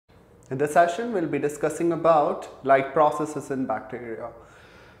In this session, we'll be discussing about life processes in bacteria.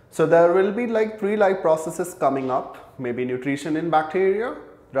 So there will be like 3 life processes coming up, maybe nutrition in bacteria,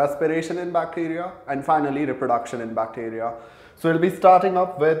 respiration in bacteria, and finally reproduction in bacteria. So we'll be starting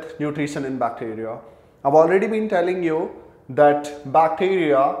up with nutrition in bacteria. I've already been telling you that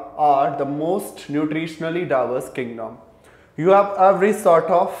bacteria are the most nutritionally diverse kingdom. You have every sort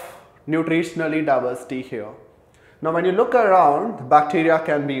of nutritionally diversity here. Now when you look around, bacteria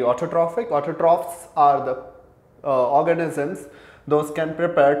can be autotrophic. Autotrophs are the organisms, those can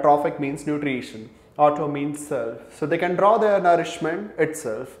prepare. Trophic means nutrition, auto means self. So they can draw their nourishment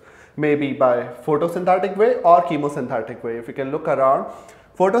itself, maybe by photosynthetic way or chemosynthetic way. If you can look around,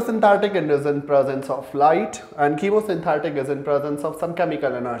 photosynthetic is in presence of light and chemosynthetic is in presence of some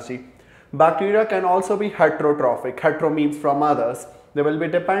chemical energy. Bacteria can also be heterotrophic. Hetero means from others. They will be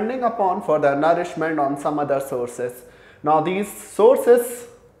depending upon for their nourishment on some other sources. Now these sources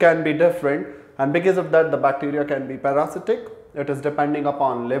can be different, and because of that the bacteria can be parasitic. It is depending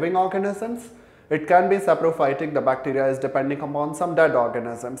upon living organisms. It can be saprophytic. The bacteria is depending upon some dead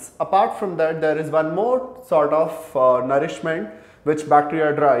organisms. Apart from that, there is one more sort of nourishment which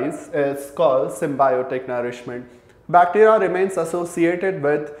bacteria drives, is called symbiotic nourishment. Bacteria remains associated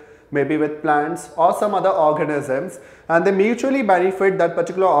with maybe with plants or some other organisms, and they mutually benefit that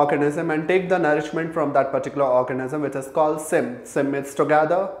particular organism and take the nourishment from that particular organism, which is called sym. Sym means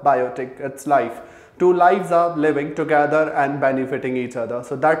together, biotic, it's life. Two lives are living together and benefiting each other.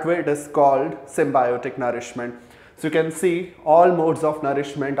 So that way it is called symbiotic nourishment. So you can see all modes of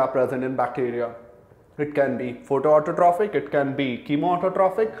nourishment are present in bacteria. It can be photoautotrophic, it can be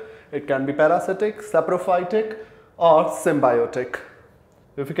chemoautotrophic, it can be parasitic, saprophytic or symbiotic.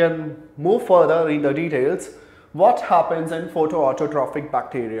 If you can move further in the details, what happens in photoautotrophic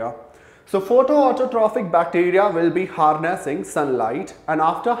bacteria? So photoautotrophic bacteria will be harnessing sunlight, and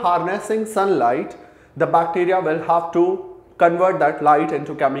after harnessing sunlight, the bacteria will have to convert that light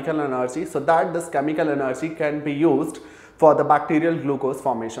into chemical energy so that this chemical energy can be used for the bacterial glucose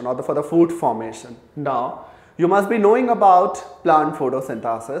formation or for the food formation. Now, you must be knowing about plant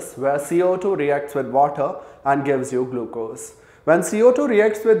photosynthesis, where CO2 reacts with water and gives you glucose. When CO2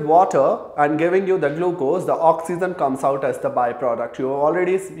 reacts with water and giving you the glucose, the oxygen comes out as the byproduct.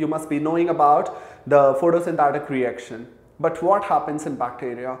 You must be knowing about the photosynthetic reaction. But what happens in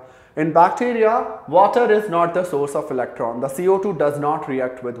bacteria? In bacteria, water is not the source of electron. The CO2 does not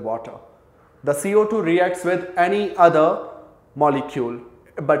react with water. The CO2 reacts with any other molecule,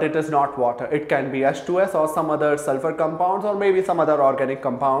 but it is not water. It can be H2S or some other sulfur compounds or maybe some other organic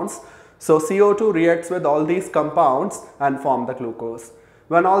compounds. So CO2 reacts with all these compounds and form the glucose.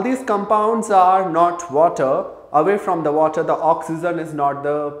 When all these compounds are not water, away from the water, the oxygen is not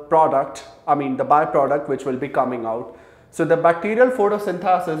the product, the byproduct which will be coming out. So the bacterial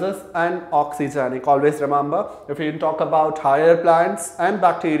photosynthesis is anoxygenic. Always remember, if you talk about higher plants and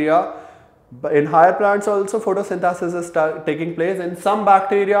bacteria, in higher plants also photosynthesis is taking place. In some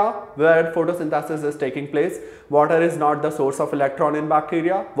bacteria where photosynthesis is taking place, water is not the source of electron in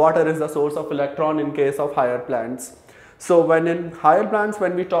bacteria. Water is the source of electron in case of higher plants. So when in higher plants,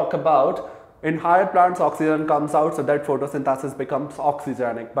 when we talk about, in higher plants oxygen comes out, so that photosynthesis becomes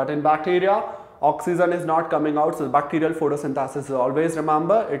oxygenic. But in bacteria, oxygen is not coming out, so bacterial photosynthesis is, always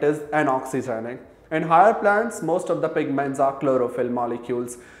remember, it is anoxygenic. In higher plants, most of the pigments are chlorophyll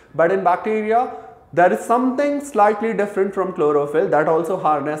molecules. But in bacteria, there is something slightly different from chlorophyll that also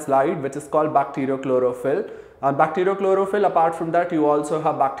harness light, which is called bacteriochlorophyll. And bacteriochlorophyll, apart from that, you also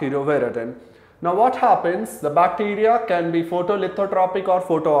have bacterioviridin. Now what happens? The bacteria can be photolithotropic or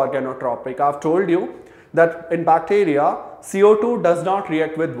photoorganotropic. I have told you that in bacteria, CO2 does not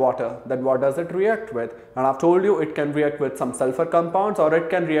react with water. Then what does it react with? And I've told you it can react with some sulfur compounds or it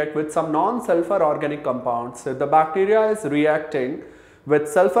can react with some non-sulfur organic compounds. So if the bacteria is reacting with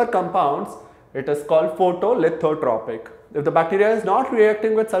sulfur compounds, it is called photolithotropic. If the bacteria is not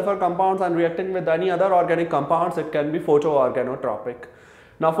reacting with sulfur compounds and reacting with any other organic compounds, it can be photoorganotropic.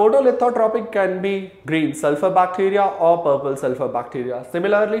 Now photolithotropic can be green sulfur bacteria or purple sulfur bacteria.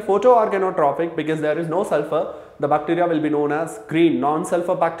 Similarly, photoorganotropic, because there is no sulfur, the bacteria will be known as green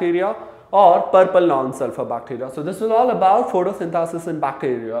non-sulfur bacteria or purple non-sulfur bacteria. So this is all about photosynthesis in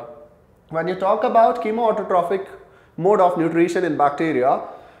bacteria. When you talk about chemoautotrophic mode of nutrition in bacteria,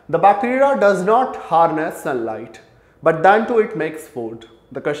 the bacteria does not harness sunlight, but then too it makes food.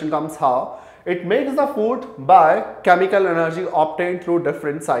 The question comes how? It makes the food by chemical energy obtained through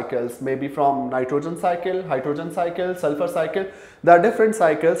different cycles, maybe from nitrogen cycle, hydrogen cycle, sulfur cycle. There are different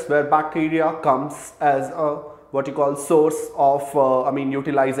cycles where bacteria comes as a what you call source of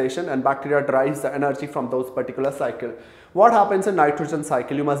utilization, and bacteria derives the energy from those particular cycle. What happens in nitrogen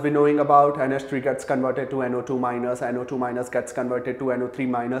cycle? You must be knowing about NH3 gets converted to NO2 minus, NO2 minus gets converted to NO3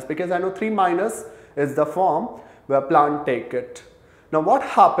 minus, because NO3 minus is the form where plant take it. Now what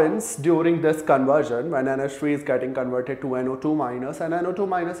happens during this conversion when NH3 is getting converted to NO2 minus and NO2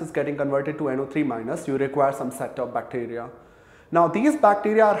 minus is getting converted to NO3 minus? You require some set of bacteria. Now these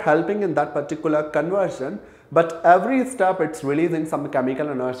bacteria are helping in that particular conversion, but every step it's releasing some chemical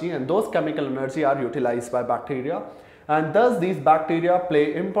energy, and those chemical energy are utilized by bacteria, and thus these bacteria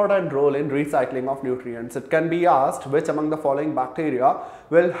play important role in recycling of nutrients. It can be asked which among the following bacteria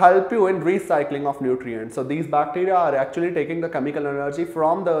will help you in recycling of nutrients. So these bacteria are actually taking the chemical energy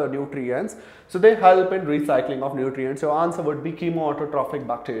from the nutrients, so they help in recycling of nutrients. Your answer would be chemoautotrophic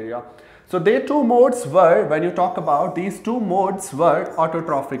bacteria. So their two modes were, when you talk about these two modes, were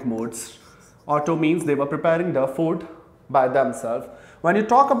autotrophic modes. Auto means they were preparing the food by themselves. When you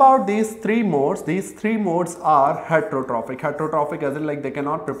talk about these three modes are heterotrophic. Heterotrophic as in like they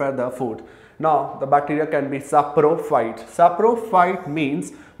cannot prepare the food. Now the bacteria can be saprophyte. Saprophyte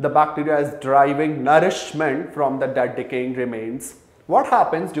means the bacteria is deriving nourishment from the dead decaying remains. What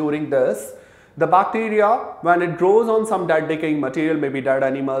happens during this? The bacteria, when it grows on some dead decaying material, maybe dead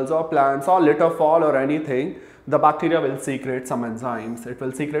animals or plants or litter fall or anything, the bacteria will secrete some enzymes. It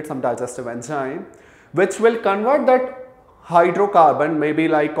will secrete some digestive enzyme which will convert that hydrocarbon, maybe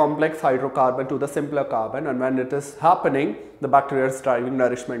like complex hydrocarbon, to the simpler carbon, and when it is happening, the bacteria is deriving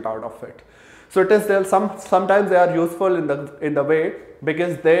nourishment out of it. So it is there, sometimes they are useful in the way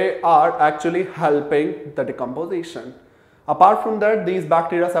because they are actually helping the decomposition. Apart from that, these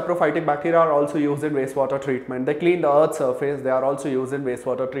bacteria, saprophytic bacteria, are also used in wastewater treatment. They clean the earth's surface. They are also used in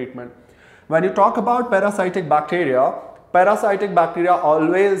wastewater treatment. When you talk about parasitic bacteria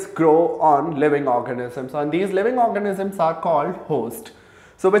always grow on living organisms, and these living organisms are called host.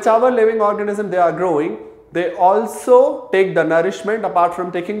 So whichever living organism they are growing, they also take the nourishment. Apart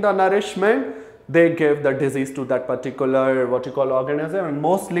from taking the nourishment, they give the disease to that particular organism, and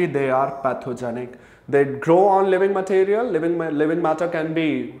mostly they are pathogenic. They grow on living material. Living matter can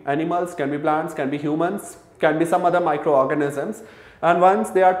be animals, can be plants, can be humans, can be some other microorganisms. And once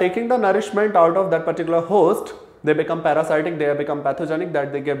they are taking the nourishment out of that particular host, they become parasitic, they become pathogenic,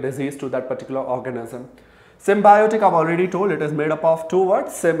 that they give disease to that particular organism. Symbiotic, I've already told, it is made up of two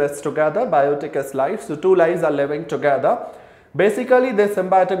words. Sym is together, biotic is life. So two lives are living together. Basically, the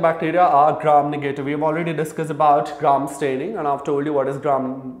symbiotic bacteria are gram-negative. We have already discussed about gram staining, and I've told you what is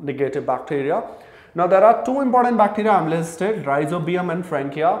gram-negative bacteria. Now, there are two important bacteria I've listed, Rhizobium and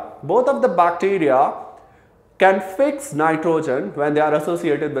Frankia. Both of the bacteria can fix nitrogen when they are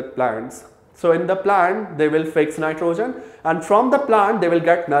associated with plants. So in the plant, they will fix nitrogen, and from the plant, they will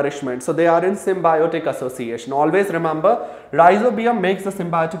get nourishment. So they are in symbiotic association. Always remember, Rhizobium makes a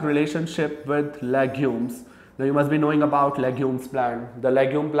symbiotic relationship with legumes. Now you must be knowing about legumes plant. The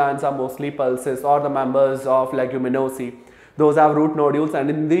legume plants are mostly pulses or the members of Leguminosae. Those have root nodules,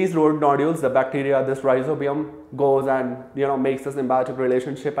 and in these root nodules, the bacteria, this Rhizobium, goes and makes a symbiotic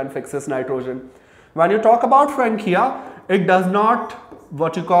relationship and fixes nitrogen. When you talk about Frankia, it does not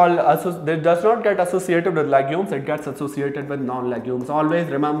it does not get associated with legumes, it gets associated with non-legumes. Always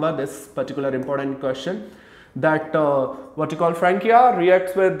remember this particular important question, that Frankia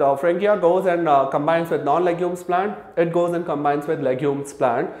reacts with, Frankia goes and combines with non-legumes plant, it goes and combines with legumes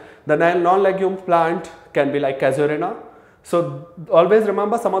plant. The non-legumes plant can be like Casuarina. So always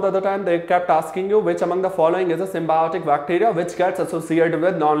remember, some of the other time they kept asking you which among the following is a symbiotic bacteria which gets associated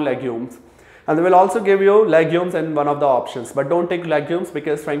with non-legumes. And they will also give you legumes in one of the options, but don't take legumes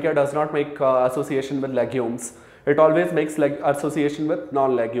because Frankia does not make association with legumes. It always makes association with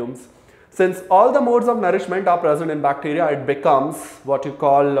non-legumes. Since all the modes of nourishment are present in bacteria, it becomes what you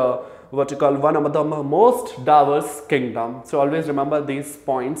call one of the most diverse kingdom. So always remember these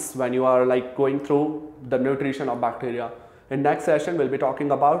points when you are going through the nutrition of bacteria. In next session, we'll be talking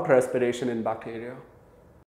about respiration in bacteria.